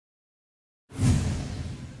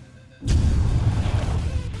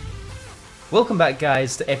Welcome back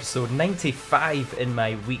guys to episode 95 in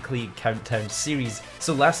my weekly countdown series.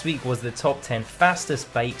 So last week was the top 10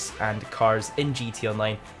 fastest bikes and cars in GT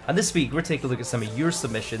Online, and this week we're taking a look at some of your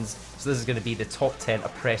submissions. So this is going to be the top 10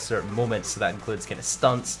 Oppressor moments, so that includes kind of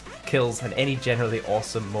stunts, kills and any generally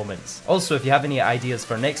awesome moments. Also, if you have any ideas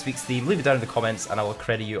for next week's theme, leave it down in the comments and I will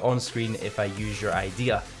credit you on screen if I use your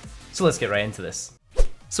idea. So let's get right into this.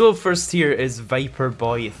 So up first here is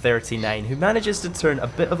Viperboy39, who manages to turn a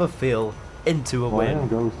bit of a fail into a win. I am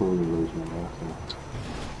going for the illusion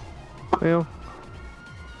Well,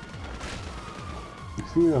 you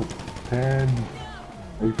see a 10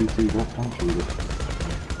 APC, that can't shoot it.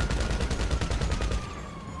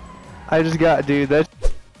 I just got, dude, that.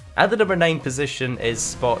 At the number 9 position is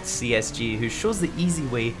Spot CSG, who shows the easy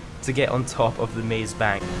way to get on top of the maze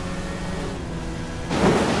bank.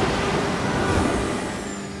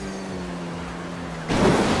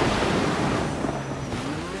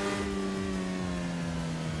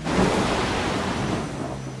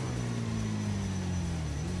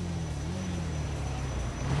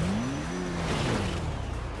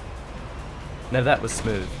 Now that was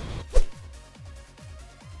smooth.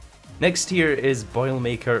 Next here is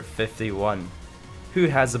Boilmaker51, who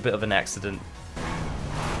has a bit of an accident.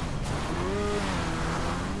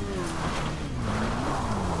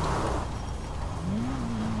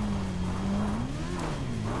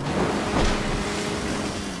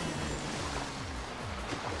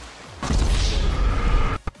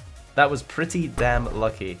 That was pretty damn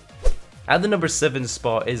lucky. At the number 7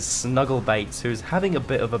 spot is Snugglebites, who's having a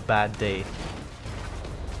bit of a bad day.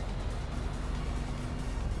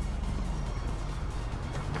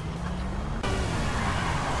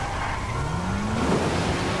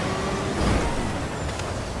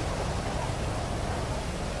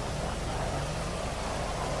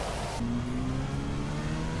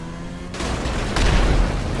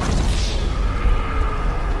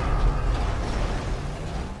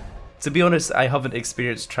 To be honest, I haven't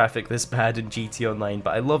experienced traffic this bad in GT Online,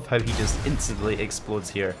 but I love how he just instantly explodes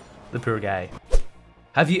here. The poor guy.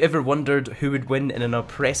 Have you ever wondered who would win in an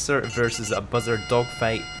Oppressor versus a Buzzer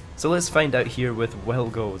dogfight? So let's find out here with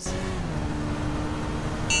wilghos.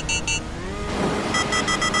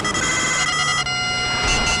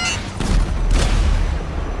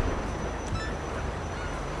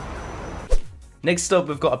 Next up,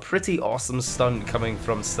 we've got a pretty awesome stunt coming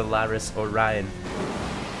from Solaris Orion.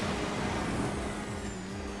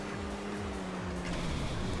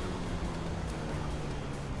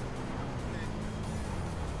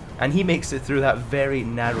 And he makes it through that very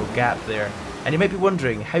narrow gap there. And you might be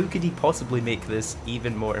wondering, how could he possibly make this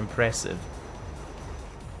even more impressive?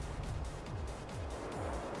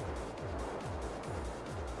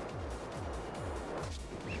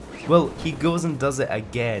 Well, he goes and does it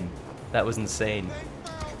again. That was insane.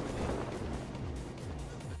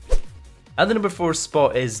 At the number 4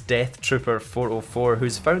 spot is Death Trooper 404,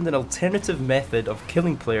 who's found an alternative method of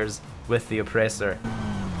killing players with the Oppressor.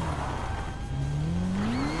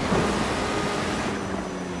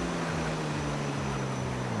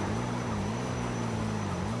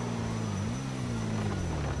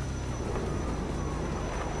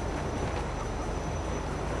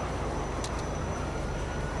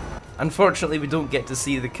 Unfortunately, we don't get to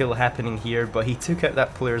see the kill happening here, but he took out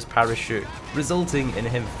that player's parachute, resulting in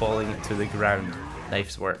him falling to the ground.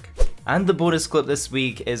 Nice work. And the bonus clip this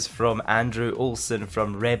week is from Andrew Olsen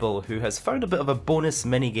from Rebel, who has found a bit of a bonus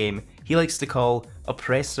minigame he likes to call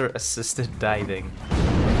Oppressor Assisted Diving.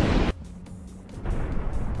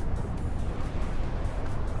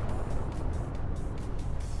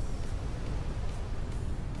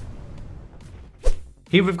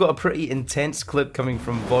 Here we've got a pretty intense clip coming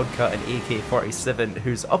from Vodka and AK-47,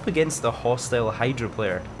 who's up against a hostile Hydra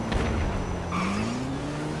player.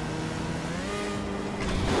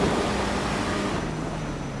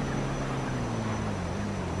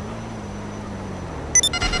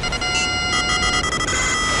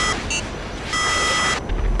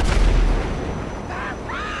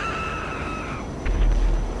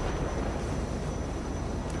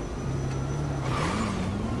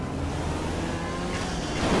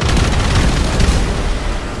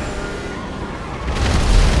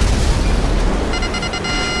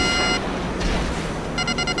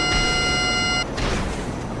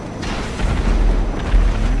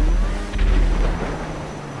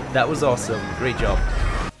 That was awesome, great job.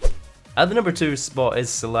 At the number 2 spot is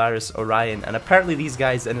Solaris Orion, and apparently these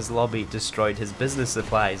guys in his lobby destroyed his business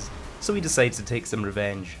supplies, so he decides to take some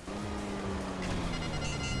revenge.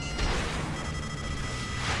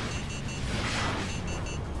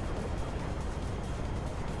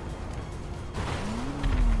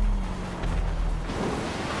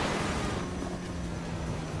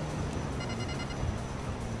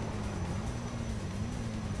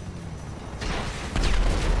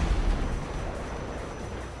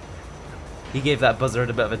 He gave that buzzard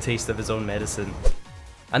a bit of a taste of his own medicine.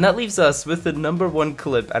 And that leaves us with the #1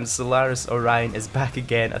 clip, and Solaris Orion is back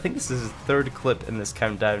again. I think this is his 3rd clip in this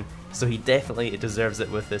countdown, so he definitely deserves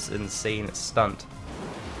it with this insane stunt.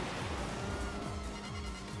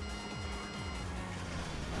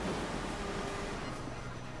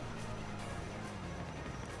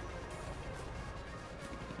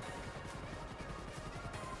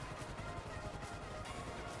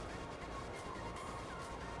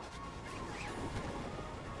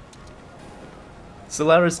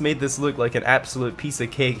 Solaris made this look like an absolute piece of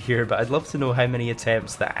cake here, but I'd love to know how many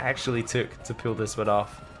attempts that actually took to pull this one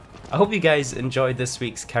off. I hope you guys enjoyed this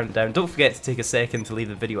week's countdown. Don't forget to take a second to leave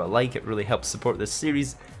the video a like, it really helps support this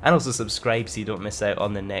series, and also subscribe so you don't miss out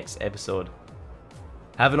on the next episode.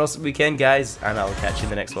 Have an awesome weekend guys, and I'll catch you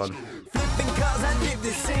in the next one.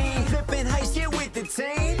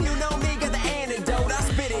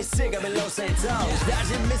 Sick, I'm in Los Santos.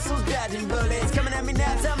 Dodging missiles, dodging bullets. Coming at me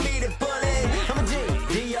now, tell me to